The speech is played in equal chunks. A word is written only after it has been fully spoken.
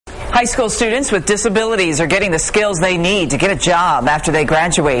High school students with disabilities are getting the skills they need to get a job after they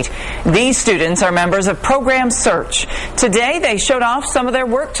graduate. These students are members of Program Search. Today, they showed off some of their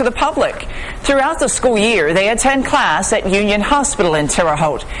work to the public. Throughout the school year, they attend class at Union Hospital in Terre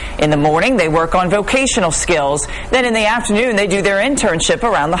Haute. In the morning, they work on vocational skills. Then in the afternoon, they do their internship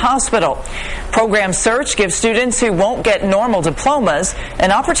around the hospital. Program Search gives students who won't get normal diplomas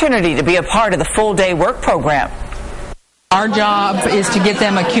an opportunity to be a part of the full-day work program. Our job is to get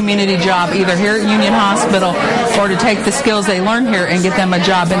them a community job, either here at Union Hospital or to take the skills they learn here and get them a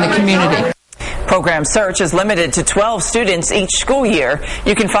job in the community. Program Search is limited to 12 students each school year.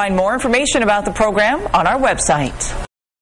 You can find more information about the program on our website.